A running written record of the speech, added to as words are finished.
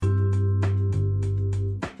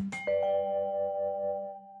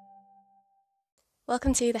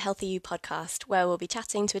Welcome to the Healthy You podcast, where we'll be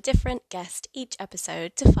chatting to a different guest each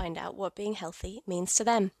episode to find out what being healthy means to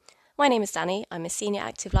them. My name is Danny. I'm a Senior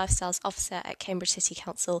Active Lifestyles Officer at Cambridge City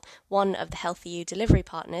Council, one of the Healthy You delivery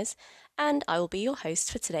partners, and I will be your host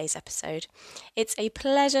for today's episode. It's a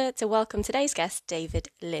pleasure to welcome today's guest, David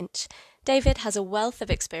Lynch. David has a wealth of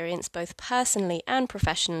experience both personally and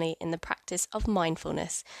professionally in the practice of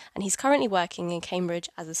mindfulness, and he's currently working in Cambridge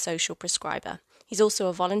as a social prescriber. He's also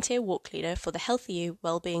a volunteer walk leader for the Healthy You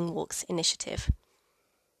Wellbeing Walks initiative.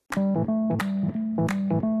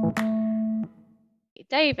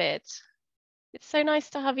 David, it's so nice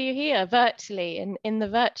to have you here virtually in the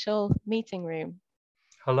virtual meeting room.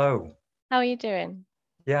 Hello. How are you doing?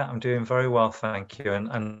 Yeah, I'm doing very well, thank you,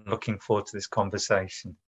 and looking forward to this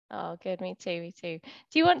conversation. Oh, good. Me too. Do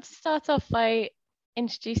you want to start off by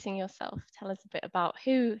introducing yourself? Tell us a bit about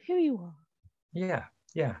who you are.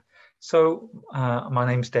 Yeah. So my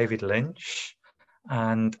name's David Lynch,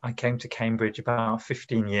 and I came to Cambridge about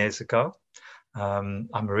 15 years ago. I'm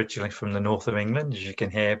originally from the north of England, as you can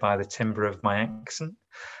hear by the timbre of my accent.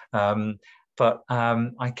 But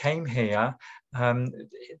I came here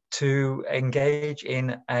to engage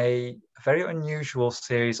in a very unusual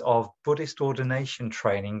series of Buddhist ordination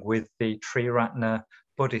training with the Triratna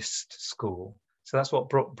Buddhist School. So that's what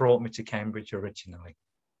brought me to Cambridge originally.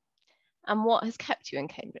 And what has kept you in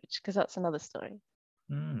Cambridge? Because that's another story.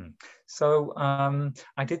 So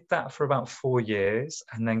I did that for about 4 years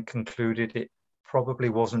and then concluded it probably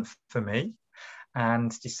wasn't for me,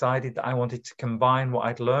 and decided that I wanted to combine what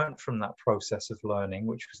I'd learned from that process of learning,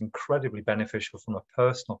 which was incredibly beneficial from a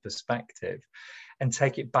personal perspective, and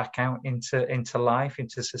take it back out into life,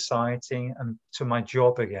 into society, and to my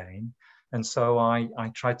job again. And so I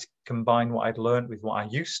tried to combine what I'd learned with what I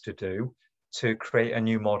used to do to create a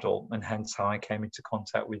new model, and hence how I came into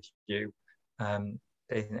contact with you in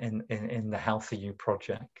the Healthy You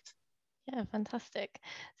project. Yeah, fantastic.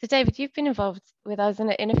 So, David, you've been involved with us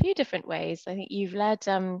in a few different ways. I think you've led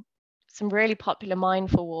some really popular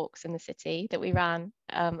mindful walks in the city that we ran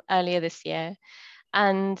earlier this year.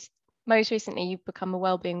 And most recently, you've become a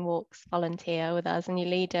Wellbeing Walks volunteer with us, and you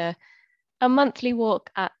lead a monthly walk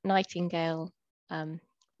at Nightingale,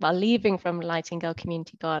 while leaving from Nightingale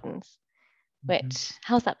Community Gardens, which,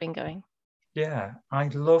 how's that been going? Yeah, I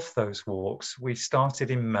love those walks. We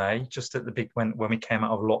started in May, just at the big when we came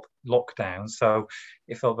out of lockdown. So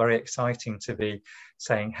it felt very exciting to be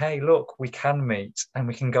saying, "Hey, look, we can meet and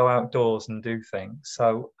we can go outdoors and do things."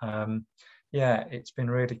 So yeah, it's been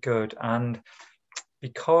really good. And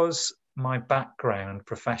because my background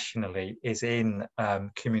professionally is in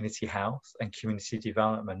community health and community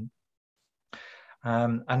development,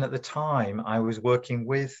 and at the time I was working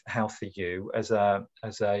with Healthy You as a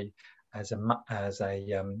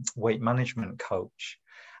weight management coach.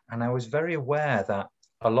 And I was very aware that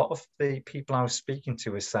a lot of the people I was speaking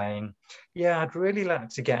to were saying, yeah, I'd really like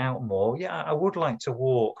to get out more. Yeah, I would like to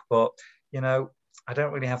walk, but, I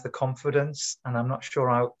don't really have the confidence, and I'm not sure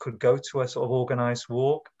I could go to a sort of organized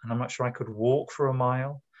walk, and I'm not sure I could walk for a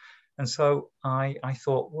mile. And so I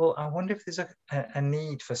thought, well, I wonder if there's a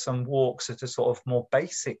need for some walks at a sort of more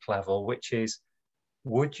basic level, which is,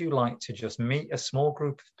 would you like to just meet a small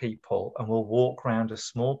group of people and we'll walk around a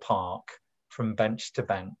small park from bench to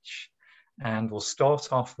bench, and we'll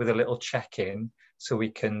start off with a little check-in so we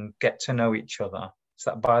can get to know each other, so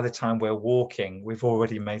that by the time we're walking, we've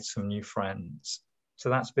already made some new friends. So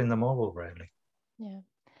that's been the model, really. Yeah,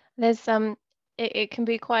 there's it can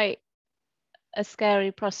be quite a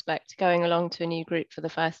scary prospect going along to a new group for the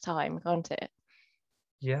first time, can't it?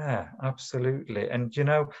 Yeah, absolutely. And,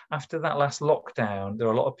 after that last lockdown, there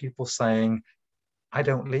are a lot of people saying, I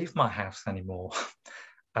don't leave my house anymore.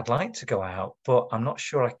 I'd like to go out, but I'm not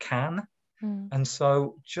sure I can. And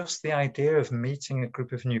so just the idea of meeting a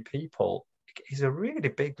group of new people is a really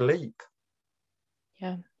big leap.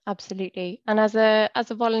 Yeah, absolutely. And as a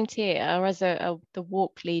volunteer or as the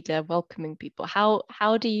walk leader welcoming people,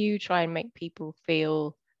 how do you try and make people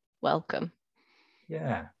feel welcome?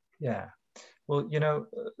 Yeah. Well,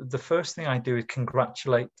 the first thing I do is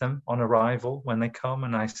congratulate them on arrival when they come,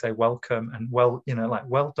 and I say welcome and well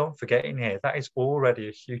done for getting here. That is already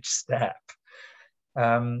a huge step.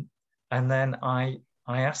 And then I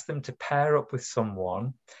ask them to pair up with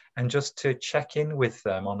someone and just to check in with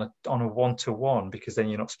them on a one-to-one, because then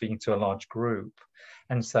you're not speaking to a large group,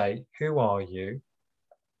 and say, who are you?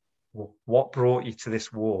 What brought you to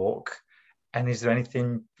this walk? And is there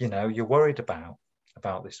anything, you're worried about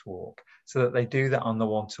this walk? So that they do that on the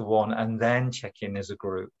one-to-one, and then check in as a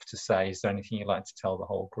group to say, is there anything you'd like to tell the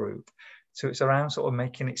whole group? So it's around sort of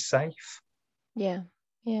making it safe. Yeah,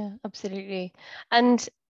 absolutely. And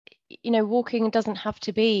walking doesn't have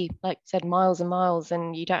to be, like I said, miles and miles,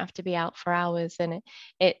 and you don't have to be out for hours. And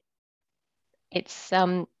it it's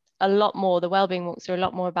a lot more. The wellbeing walks are a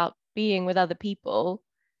lot more about being with other people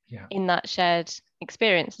Yeah. in that shared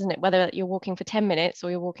experience, isn't it? Whether you're walking for 10 minutes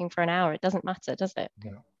or you're walking for an hour, it doesn't matter, does it?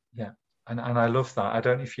 Yeah. Yeah. And I love that. I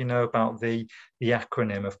don't know if you know about the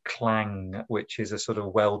acronym of CLANG, which is a sort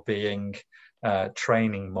of well-being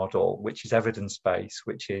training model, which is evidence-based,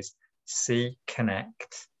 which is C,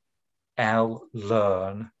 connect, L,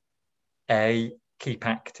 learn, A, keep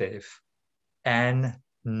active, N,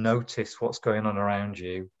 notice what's going on around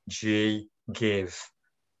you, G, give,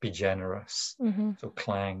 be generous. Mm-hmm. So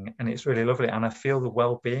CLANG. And it's really lovely. And I feel the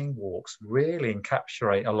well-being walks really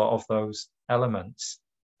encapsulate a lot of those elements.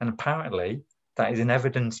 And apparently that is an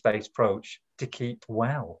evidence-based approach to keep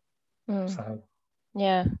well. So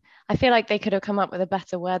Yeah, I feel like they could have come up with a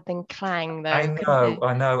better word than clang, though, couldn't they?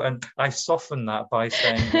 I know. And I soften that by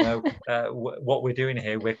saying, what we're doing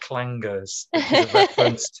here, we're clangers, which is a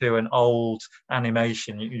reference to an old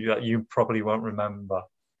animation you probably won't remember.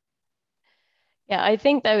 Yeah, I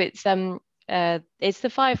think though it's the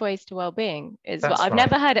 5 ways to well-being is what That's I've right.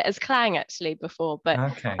 never heard it as clang actually before, but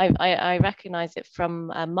Okay. I recognize it from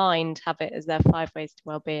Mind have it as their 5 ways to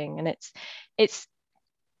well-being, and it's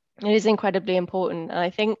it is incredibly important. And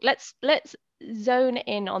I think let's zone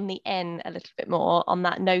in on the N a little bit more on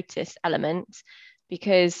that notice element,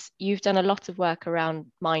 because you've done a lot of work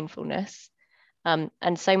around mindfulness, and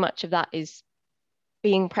so much of that is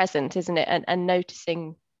being present, isn't it? And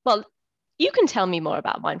noticing. Well, you can tell me more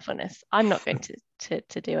about mindfulness. I'm not going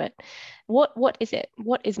to do it. What is it?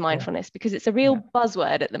 What is Yeah. mindfulness? Because it's a real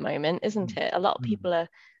buzzword at the moment, isn't it? A lot of people are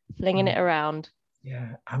flinging it around.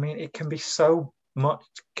 Yeah, I mean, it can be so much,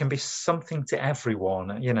 can be something to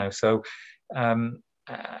everyone, So,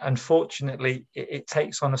 unfortunately, it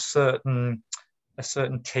takes on a certain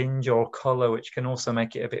tinge or color, which can also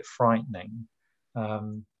make it a bit frightening.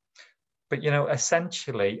 But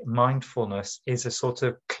essentially, mindfulness is a sort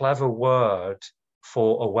of clever word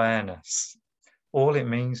for awareness. All it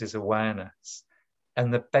means is awareness.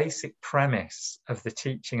 And the basic premise of the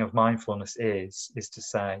teaching of mindfulness is to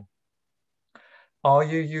say, are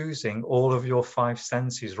you using all of your 5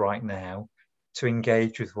 senses right now to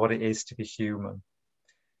engage with what it is to be human?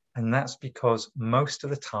 And that's because most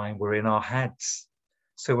of the time we're in our heads.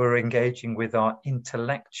 So we're engaging with our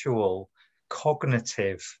intellectual,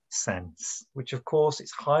 cognitive sense, which of course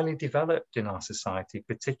is highly developed in our society,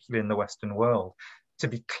 particularly in the Western world. To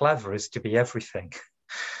be clever is to be everything.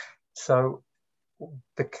 So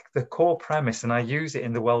the core premise, and I use it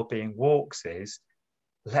in the Wellbeing Walks, is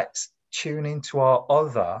let's tune into our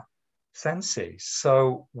other senses.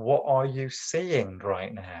 So what are you seeing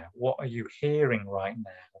right now? What are you hearing right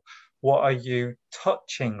now? What are you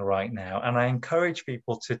touching right now? And I encourage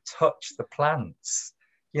people to touch the plants,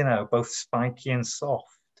 both spiky and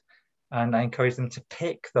soft. And I encourage them to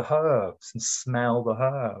pick the herbs and smell the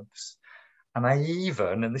herbs. And I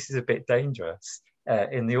even, and this is a bit dangerous,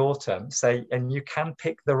 in the autumn, say, and you can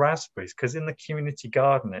pick the raspberries, because in the community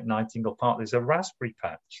garden at Nightingale Park, there's a raspberry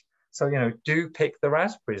patch. So, do pick the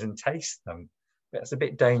raspberries and taste them. That's a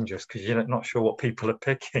bit dangerous because you're not sure what people are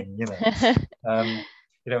picking, you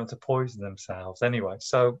don't want to poison themselves anyway.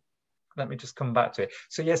 So let me just come back to it.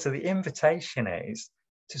 So, yeah, so the invitation is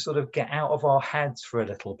to sort of get out of our heads for a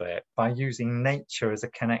little bit by using nature as a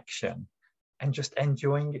connection and just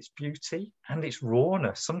enjoying its beauty and its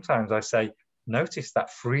rawness. Sometimes I say, notice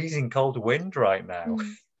that freezing cold wind right now.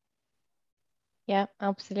 Yeah,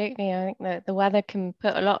 absolutely. I think that the weather can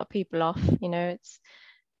put a lot of people off.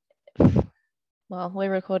 Well,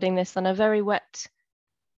 we're recording this on a very wet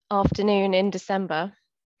afternoon in December.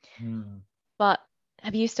 But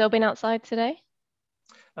have you still been outside today?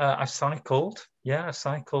 I cycled. Yeah, I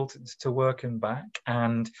cycled to work and back.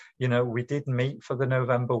 And, we did meet for the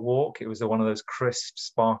November walk. It was one of those crisp,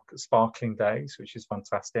 sparkling days, which is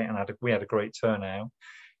fantastic. And we had a great turnout.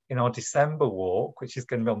 In our December walk, which is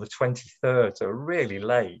going to be on the 23rd, so really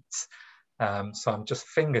late. So I'm just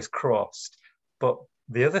fingers crossed. But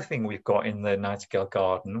the other thing we've got in the Nightingale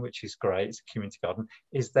Garden, which is great, it's a community garden,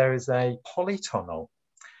 is there is a polytunnel.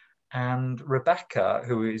 And Rebecca,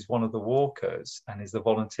 who is one of the walkers and is the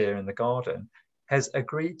volunteer in the garden, has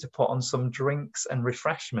agreed to put on some drinks and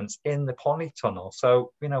refreshments in the polytunnel.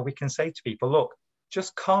 So, we can say to people, look,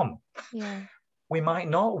 just come. Yeah. We might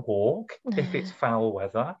not walk if it's foul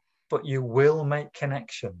weather, but you will make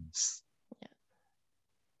connections.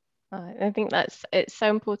 Yeah. I think it's so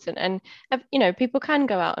important. And, people can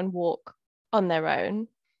go out and walk on their own,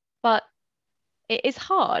 but it is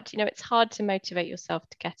hard. It's hard to motivate yourself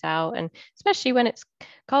to get out, and especially when it's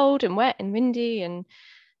cold and wet and windy. And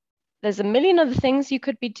there's a million other things you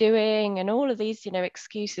could be doing, and all of these,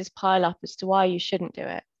 excuses pile up as to why you shouldn't do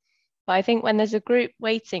it. But I think when there's a group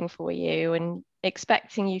waiting for you and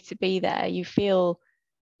expecting you to be there, you feel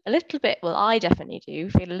a little bit, well, I definitely do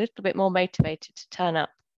feel a little bit more motivated to turn up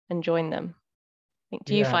and join them. I think,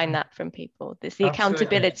 do you Yeah, find that from people? There's the absolutely.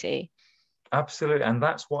 accountability. Absolutely. And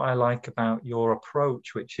that's what I like about your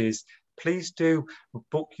approach, which is please do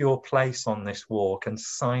book your place on this walk and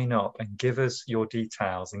sign up and give us your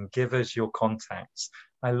details and give us your contacts.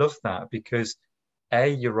 I love that because A,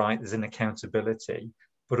 you're right, there's an accountability,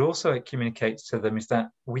 but also it communicates to them is that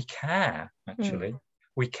we care, actually.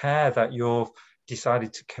 We care that you've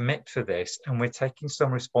decided to commit for this, and we're taking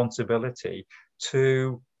some responsibility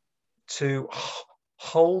to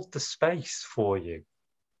hold the space for you,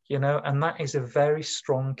 and that is a very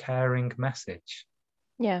strong, caring message.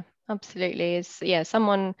 Yeah, absolutely.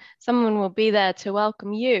 Someone will be there to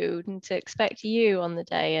welcome you and to expect you on the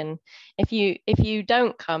day. And if you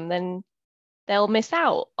don't come, then they'll miss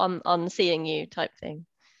out on seeing you type thing.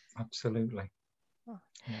 Absolutely.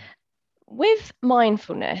 Yeah. With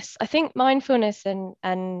mindfulness, I think mindfulness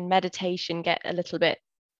and meditation get a little bit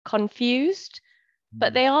confused,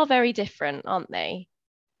 but they are very different, aren't they?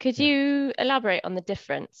 Could Yeah. you elaborate on the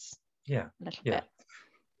difference Yeah. a little Yeah. bit?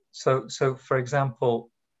 So for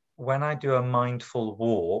example, when I do a mindful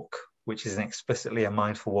walk, which is explicitly a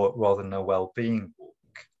mindful walk rather than a well-being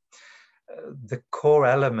walk, the core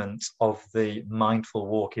element of the mindful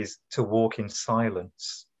walk is to walk in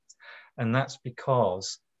silence. And that's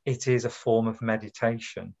because it is a form of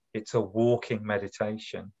meditation. It's a walking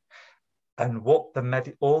meditation. And what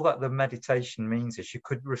all that the meditation means is you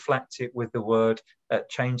could reflect it with the word,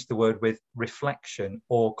 change the word with reflection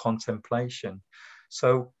or contemplation.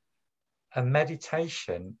 So a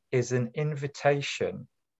meditation is an invitation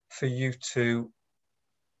for you to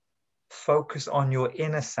focus on your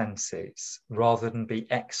inner senses rather than be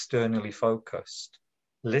externally focused.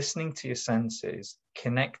 Listening to your senses,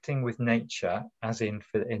 connecting with nature, as in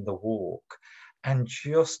the walk, and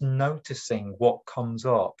just noticing what comes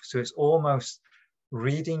up. So it's almost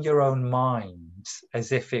reading your own mind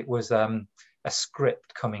as if it was a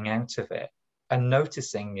script coming out of it, and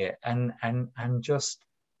noticing it and just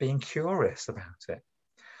being curious about it.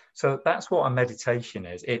 So that's what a meditation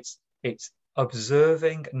is. It's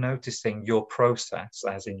observing, noticing your process,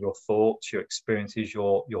 as in your thoughts, your experiences,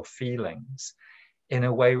 your feelings, in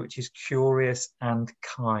a way which is curious and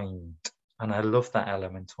kind. And I love that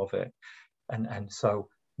element of it. And so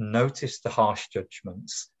notice the harsh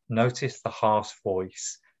judgments, notice the harsh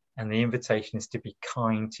voice, and the invitation is to be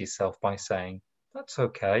kind to yourself by saying, that's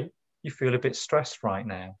okay. You feel a bit stressed right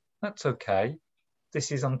now. That's okay.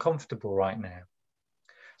 This is uncomfortable right now.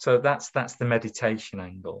 So that's the meditation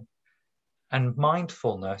angle. And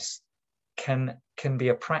mindfulness can be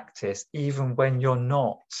a practice even when you're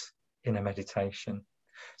not in a meditation.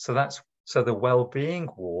 So the well-being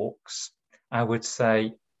walks, I would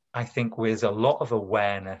say, I think there's a lot of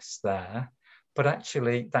awareness there, but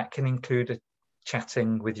actually that can include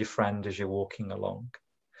chatting with your friend as you're walking along.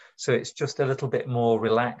 So it's just a little bit more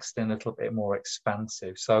relaxed and a little bit more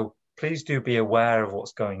expansive. So please do be aware of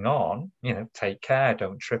what's going on, take care,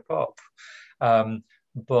 don't trip up.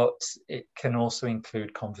 But it can also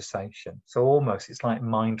include conversation. So almost it's like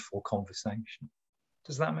mindful conversation.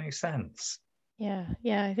 Does that make sense? Yeah,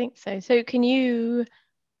 I think so. So can you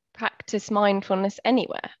practice mindfulness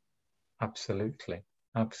anywhere? Absolutely.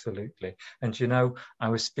 Absolutely. And I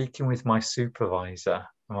was speaking with my supervisor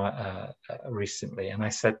recently, and I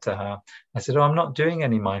said to her, oh, I'm not doing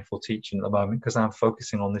any mindful teaching at the moment because I'm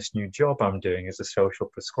focusing on this new job I'm doing as a social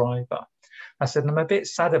prescriber. I said, and I'm a bit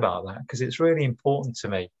sad about that because it's really important to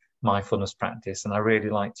me, mindfulness practice, and I really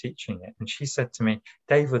like teaching it. And she said to me,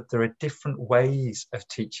 David, there are different ways of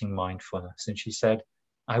teaching mindfulness. And she said,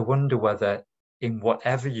 I wonder whether in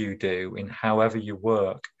whatever you do, in however you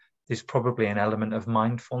work, there's probably an element of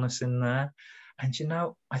mindfulness in there. And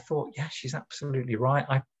I thought, yeah, she's absolutely right.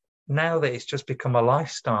 Now that it's just become a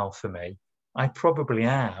lifestyle for me, I probably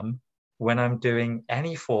am, when I'm doing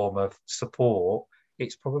any form of support,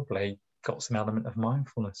 it's probably got some element of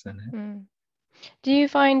mindfulness in it. Do you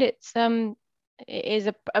find it is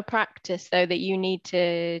a practice though that you need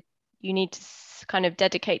to kind of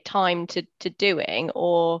dedicate time to doing,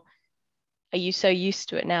 or are you so used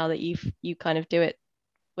to it now that you kind of do it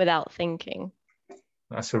without thinking?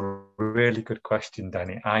 That's a really good question,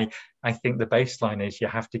 Danny. I think the baseline is you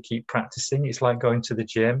have to keep practicing. It's like going to the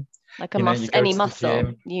gym. Like You go any to the muscle,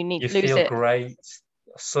 gym, you need you to lose feel it. great.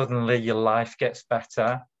 Suddenly your life gets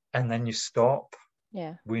better, and then you stop.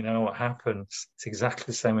 Yeah. We know what happens. It's exactly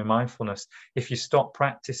the same with mindfulness. If you stop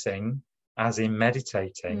practicing, as in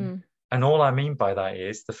meditating, And all I mean by that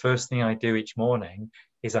is the first thing I do each morning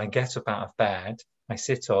is I get up out of bed, I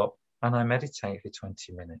sit up and I meditate for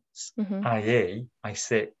 20 minutes, i.e., I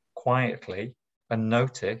sit quietly and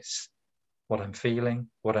notice what I'm feeling,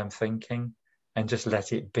 what I'm thinking, and just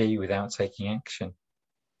let it be without taking action.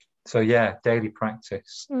 So yeah, daily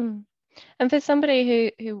practice. And for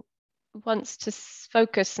somebody who wants to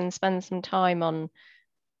focus and spend some time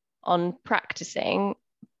on practicing,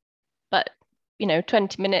 but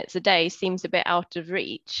 20 minutes a day seems a bit out of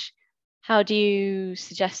reach, how do you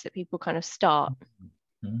suggest that people kind of start?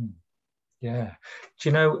 Yeah. Do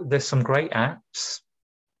you know, there's some great apps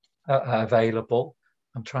available.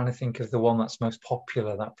 I'm trying to think of the one that's most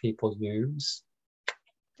popular that people use.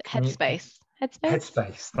 Headspace.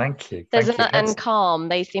 Headspace. Thank you. There's Thank you. and Calm.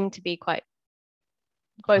 They seem to be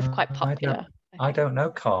both quite popular. I don't know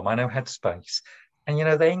Calm. I know Headspace. And,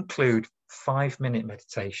 they include 5-minute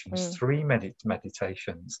meditations, 3-minute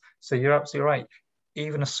meditations. So you're absolutely right.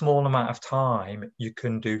 Even a small amount of time, you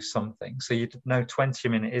can do something. So 20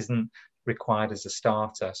 minutes isn't required as a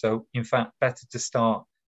starter. So in fact, better to start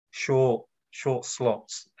short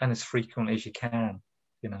slots and as frequently as you can,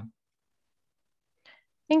 I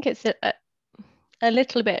think it's a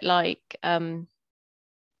little bit like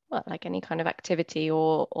like any kind of activity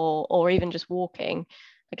or even just walking.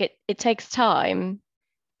 Like it takes time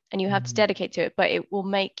and you have to dedicate to it, but it will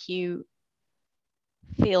make you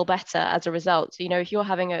feel better as a result. So, if you're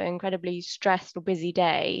having an incredibly stressed or busy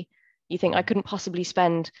day, you think I couldn't possibly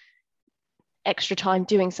spend extra time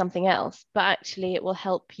doing something else, but actually it will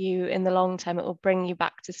help you in the long term. It will bring you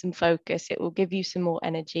back to some focus. It will give you some more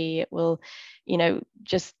energy. It will,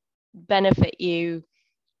 just benefit you.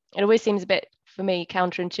 It always seems a bit, for me,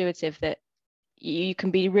 counterintuitive that you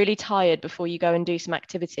can be really tired before you go and do some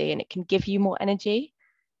activity and it can give you more energy.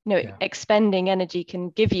 Expending energy can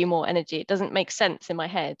give you more energy. It doesn't make sense in my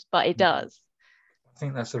head, but it does. I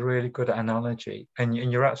think that's a really good analogy. And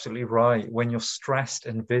you're absolutely right. When you're stressed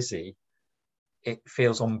and busy, it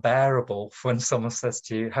feels unbearable when someone says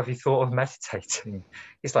to you, have you thought of meditating?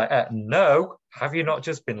 It's like, no, have you not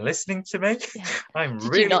just been listening to me? Yeah. I'm Did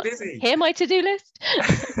really you not busy. Hear my to-do list?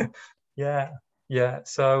 Yeah.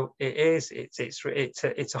 So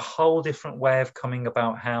it's a whole different way of coming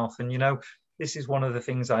about health. And, this is one of the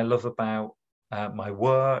things I love about my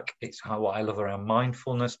work. It's what I love around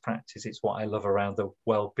mindfulness practice. It's what I love around the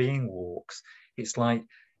well-being walks. It's like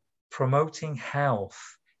promoting health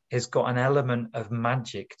has got an element of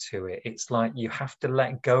magic to it. It's like you have to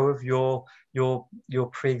let go of your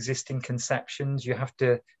pre-existing conceptions. You have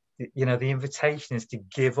to, the invitation is to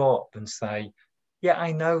give up and say, yeah,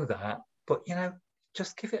 I know that, but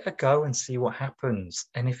just give it a go and see what happens.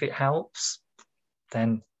 And if it helps,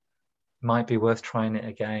 then it might be worth trying it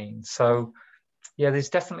again. So yeah, there's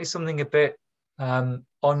definitely something a bit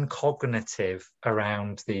uncognitive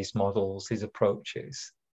around these models, these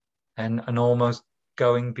approaches, and almost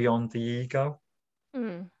going beyond the ego.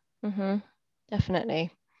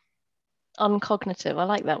 Definitely. Uncognitive. I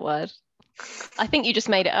like that word. I think you just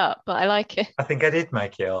made it up, but I like it. I think I did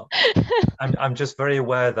make it up. I'm just very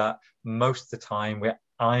aware that most of the time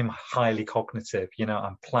I'm highly cognitive.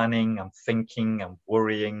 I'm planning, I'm thinking, I'm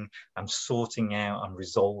worrying, I'm sorting out, I'm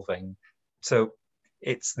resolving. So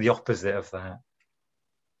it's the opposite of that.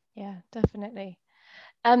 Yeah, definitely.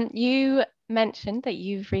 You mentioned that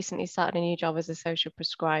you've recently started a new job as a social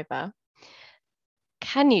prescriber.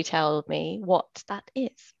 Can you tell me what that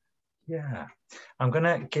is? Yeah, I'm going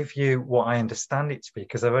to give you what I understand it to be,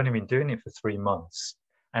 because I've only been doing it for 3 months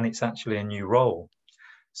and it's actually a new role.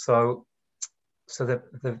 So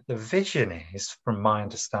the vision is, from my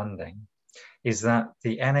understanding, is that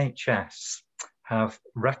the NHS have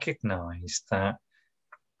recognized that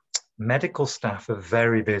medical staff are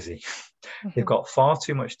very busy. They've got far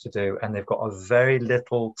too much to do and they've got a very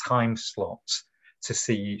little time slot to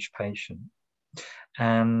see each patient.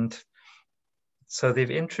 And so they've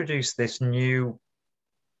introduced this new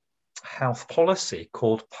health policy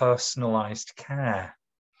called personalized care.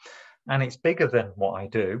 And it's bigger than what I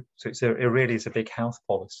do. So it really is a big health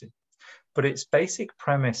policy. But its basic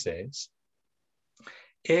premise is,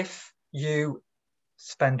 if you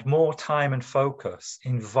spend more time and focus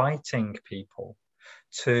inviting people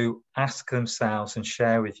to ask themselves and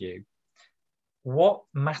share with you, what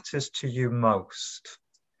matters to you most?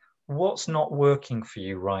 What's not working for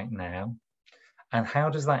you right now? And how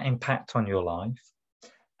does that impact on your life?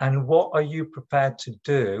 And what are you prepared to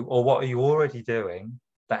do, or what are you already doing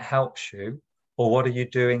that helps you? Or what are you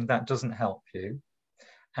doing that doesn't help you?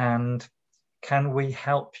 And can we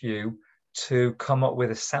help you to come up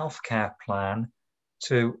with a self-care plan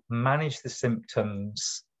to manage the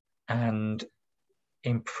symptoms and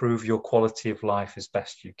improve your quality of life as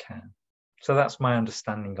best you can. So that's my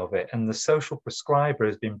understanding of it. And the social prescriber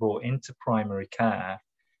has been brought into primary care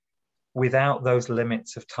without those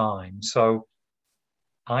limits of time. So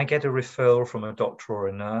I get a referral from a doctor or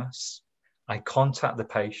a nurse. I contact the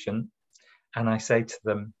patient and I say to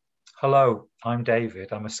them, hello, I'm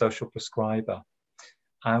David. I'm a social prescriber.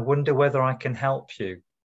 I wonder whether I can help you.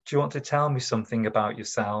 Do you want to tell me something about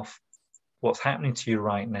yourself, what's happening to you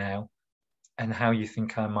right now, and how you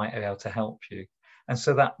think I might be able to help you? And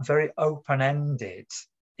so that very open-ended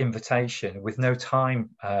invitation with no time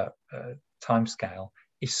scale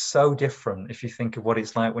is so different if you think of what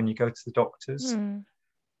it's like when you go to the doctors.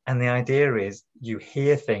 And the idea is you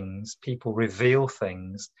hear things, people reveal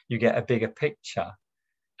things, you get a bigger picture,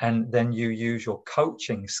 and then you use your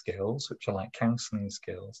coaching skills, which are like counseling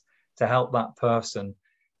skills, to help that person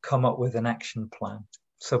come up with an action plan.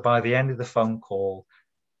 So by the end of the phone call,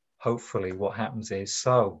 hopefully what happens is,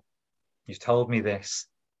 so you've told me this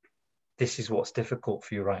is what's difficult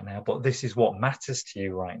for you right now, but this is what matters to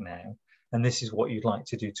you right now, and this is what you'd like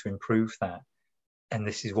to do to improve that, and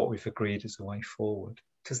this is what we've agreed as a way forward.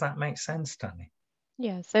 Does that make sense, Danny?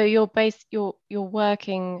 Yeah, so you're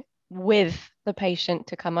working with the patient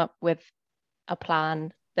to come up with a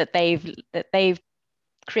plan that they've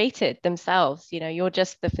created themselves. You're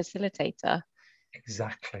just the facilitator.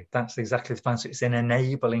 Exactly. That's exactly the plan. So it's an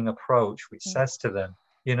enabling approach which says to them,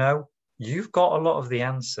 you've got a lot of the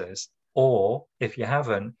answers, or if you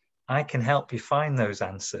haven't, I can help you find those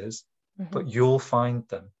answers, but you'll find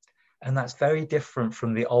them. And that's very different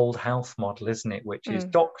from the old health model, isn't it? Which is,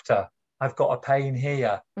 doctor, I've got a pain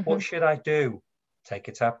here. What should I do? Take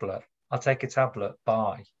a tablet. I'll take a tablet.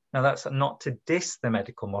 Bye. Now, that's not to diss the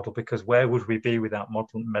medical model, because where would we be without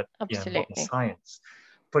modern science?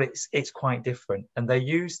 But it's quite different. And they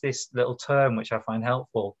use this little term, which I find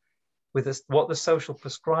helpful. With this, what the social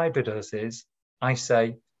prescriber does is, I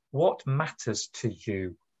say, what matters to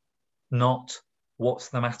you, not what's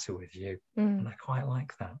the matter with you. And I quite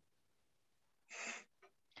like that.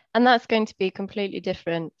 And that's going to be completely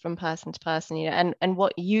different from person to person, and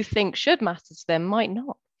what you think should matter to them might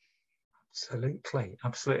not. Absolutely.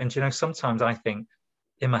 And sometimes I think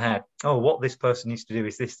in my head, oh, what this person needs to do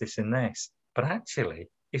is this, this, and this. But actually,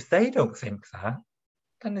 if they don't think that,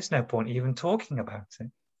 then there's no point even talking about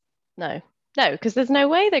it. No, because there's no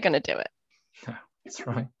way they're going to do it. No, that's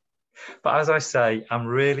right. But as I say, I'm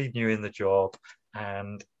really new in the job,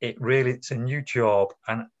 and it's a new job.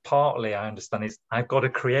 And partly I understand is I've got to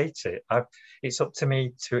create it. It's up to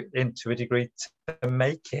me to a degree to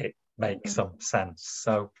make it make some sense.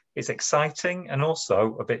 So it's exciting and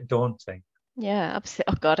also a bit daunting. Yeah,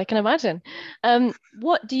 absolutely. Oh God, I can imagine.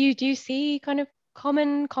 What do you see kind of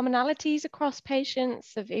commonalities across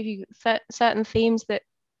patients of certain themes that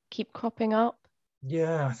keep cropping up?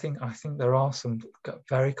 Yeah, I think there are some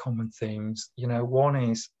very common themes. One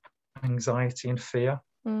is anxiety and fear.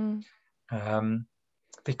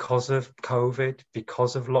 Because of COVID,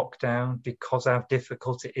 because of lockdown, because how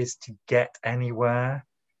difficult it is to get anywhere,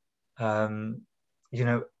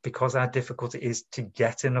 because how difficult it is to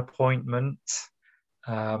get an appointment.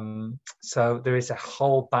 So there is a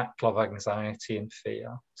whole backlog of anxiety and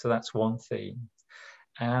fear. So that's one theme.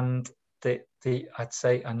 And I'd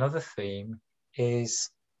say another theme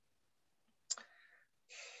is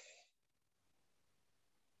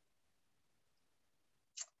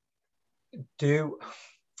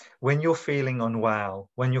when you're feeling unwell,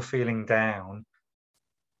 when you're feeling down,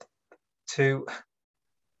 the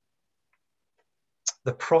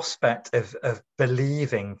prospect of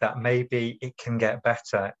believing that maybe it can get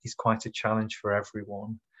better is quite a challenge for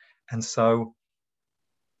everyone. And so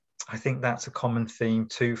I think that's a common theme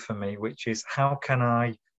too for me, which is, how can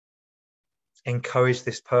I encourage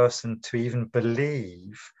this person to even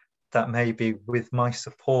believe that maybe with my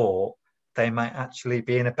support, they might actually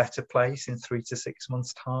be in a better place in 3 to 6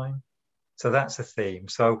 months' time? So that's a theme.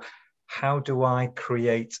 So how do I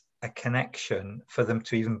create a connection for them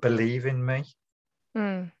to even believe in me?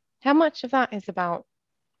 How much of that is about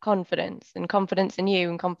confidence in you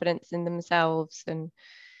and confidence in themselves and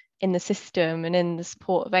in the system and in the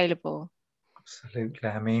support available? Absolutely.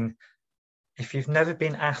 I mean, if you've never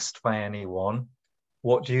been asked by anyone,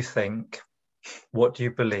 what do you think? What do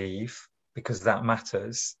you believe? Because that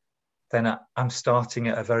matters. Then I'm starting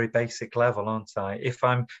at a very basic level, aren't I? If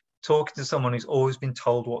I'm talking to someone who's always been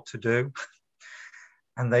told what to do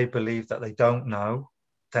and they believe that they don't know,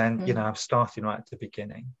 then, I'm starting right at the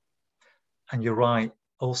beginning. And you're right.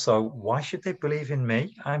 Also, why should they believe in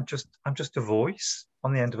me? I'm just a voice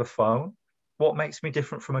on the end of a phone. What makes me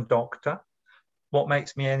different from a doctor? What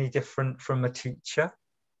makes me any different from a teacher?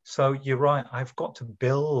 So you're right, I've got to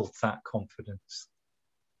build that confidence.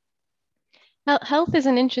 Health is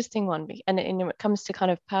an interesting one, and it comes to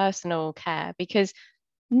kind of personal care, because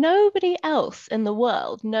nobody else in the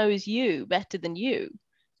world knows you better than you,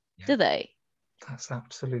 Yeah, do they? that's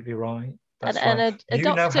absolutely right. And That's right. a You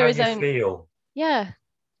know doctor how is you only, feel. yeah,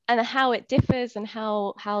 and how it differs, and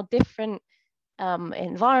how different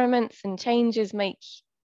environments and changes make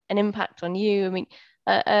an impact on you. I mean,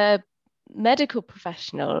 a medical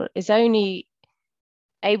professional is only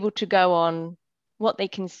able to go on what they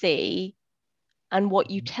can see and what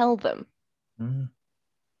you tell them, Mm,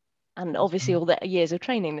 and that's obviously right. all the years of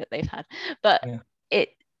training that they've had. But Yeah. it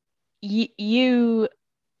you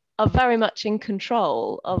are very much in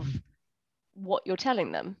control of what you're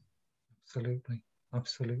telling them. Absolutely,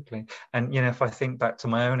 absolutely. And if I think back to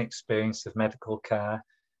my own experience of medical care,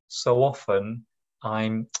 so often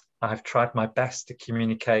I'm I've tried my best to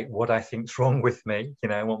communicate what I think's wrong with me,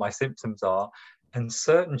 what my symptoms are. And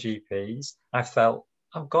certain GPs, I felt,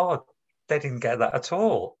 oh God, they didn't get that at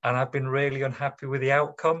all. And I've been really unhappy with the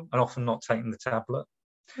outcome and often not taking the tablet.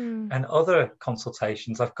 Mm, And other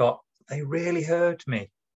consultations I've got, they really heard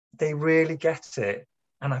me. They really get it.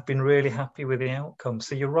 And I've been really happy with the outcome.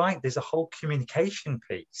 So you're right, there's a whole communication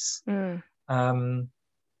piece. mm.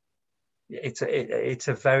 It's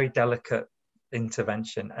a very delicate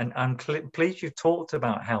intervention. And I'm pleased you've talked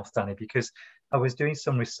about health, Danny, because I was doing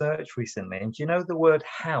some research recently. And the word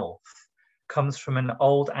health comes from an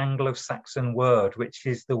old Anglo-Saxon word, which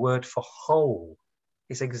is the word for whole.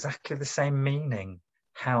 It's exactly the same meaning,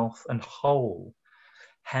 health and whole.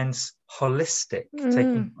 Hence, holistic,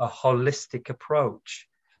 taking Mm. a holistic approach.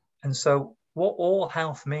 And so, what all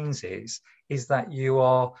health means is that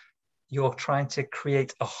you're trying to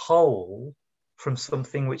create a whole from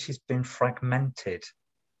something which has been fragmented.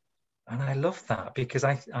 And I love that because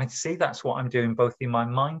I see that's what I'm doing both in my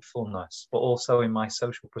mindfulness, but also in my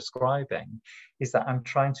social prescribing, is that I'm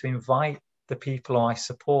trying to invite the people I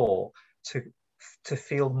support to to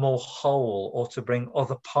feel more whole or to bring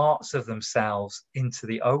other parts of themselves into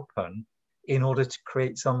the open in order to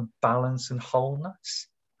create some balance and wholeness.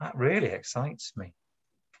 That really excites me.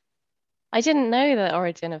 I didn't know the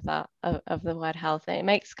origin of that, of the word health. And it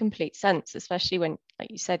makes complete sense, especially when, like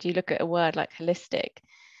you said, you look at a word like holistic.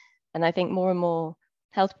 And I think more and more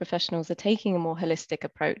health professionals are taking a more holistic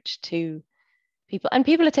approach to people, and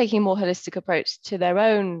people are taking a more holistic approach to their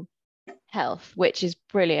own health, which is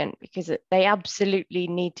brilliant, because they absolutely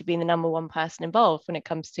need to be the number one person involved when it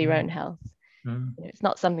comes to your Mm, own health. mm, It's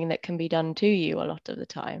not something that can be done to you a lot of the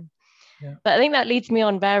time. yeah. But I think that leads me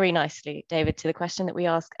on very nicely, David, to the question that we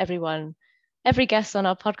ask everyone, every guest on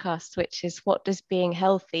our podcast, which is, what does being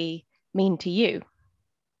healthy mean to you?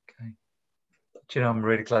 Okay. I'm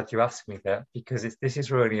really glad you asked me that because this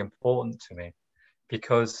is really important to me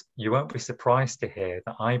because you won't be surprised to hear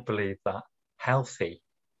that I believe that healthy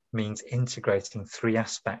means integrating three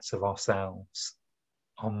aspects of ourselves: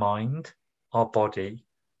 our mind, our body,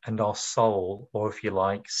 and our soul, or if you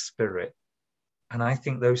like, spirit. And I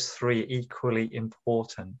think those three are equally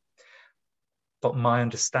important. But my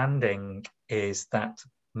understanding is that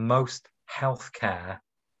most healthcare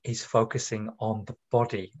is focusing on the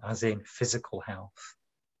body, as in physical health.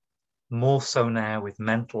 More so now with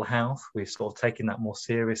mental health, we've sort of taken that more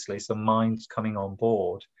seriously. So mind's coming on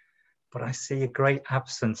board. But I see a great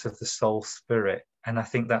absence of the soul spirit. And I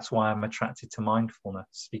think that's why I'm attracted to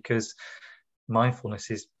mindfulness, because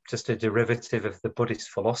mindfulness is just a derivative of the Buddhist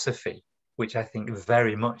philosophy, which I think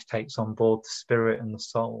very much takes on board the spirit and the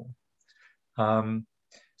soul. Um,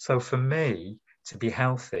 so for me, to be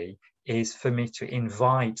healthy is for me to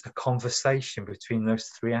invite a conversation between those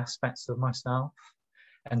three aspects of myself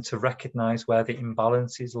and to recognize where the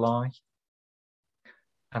imbalances lie.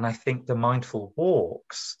 And I think the mindful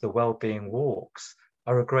walks, the well-being walks,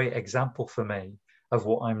 are a great example for me of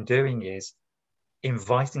what I'm doing is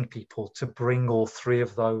inviting people to bring all three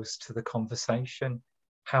of those to the conversation.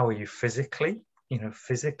 How are you physically?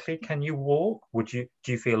 Physically, can you walk? Do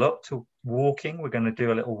you feel up to walking? We're going to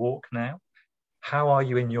do a little walk now. How are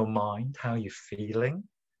you in your mind? How are you feeling?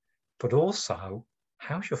 But also,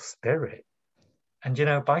 how's your spirit?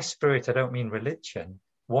 And by spirit, I don't mean religion.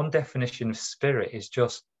 One definition of spirit is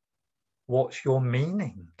just, what's your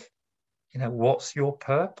meaning? What's your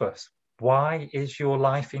purpose? Why is your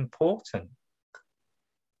life important?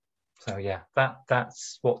 So yeah,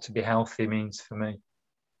 that's what to be healthy means for me.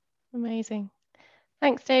 Amazing.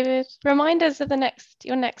 Thanks, David. Remind us of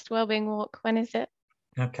your next wellbeing walk. When is it?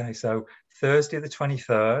 Okay, so Thursday the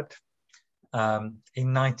 23rd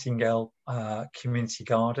in Nightingale Community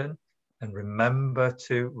Garden. And remember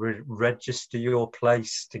to register your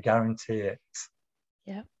place to guarantee it.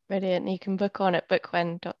 Yeah, brilliant. You can book on at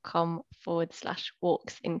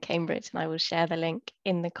bookwhen.com/walks in Cambridge, and I will share the link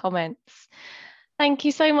in the comments. Thank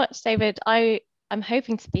you so much, David. I'm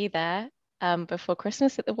hoping to be there before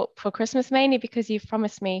Christmas for Christmas, mainly because you've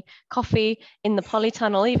promised me coffee in the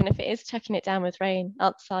polytunnel, even if it is chucking it down with rain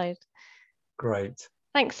outside. Great.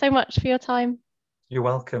 Thanks so much for your time. You're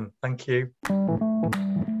welcome. Thank you.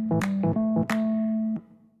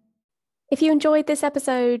 If you enjoyed this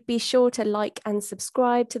episode, be sure to like and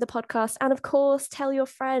subscribe to the podcast. And of course, tell your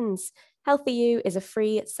friends. Healthy You is a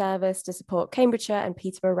free service to support Cambridgeshire and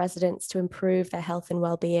Peterborough residents to improve their health and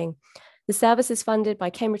well-being. The service is funded by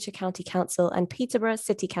Cambridgeshire County Council and Peterborough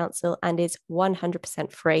City Council and is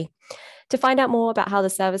 100% free. To find out more about how the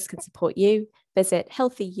service can support you, visit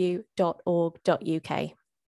healthyu.org.uk.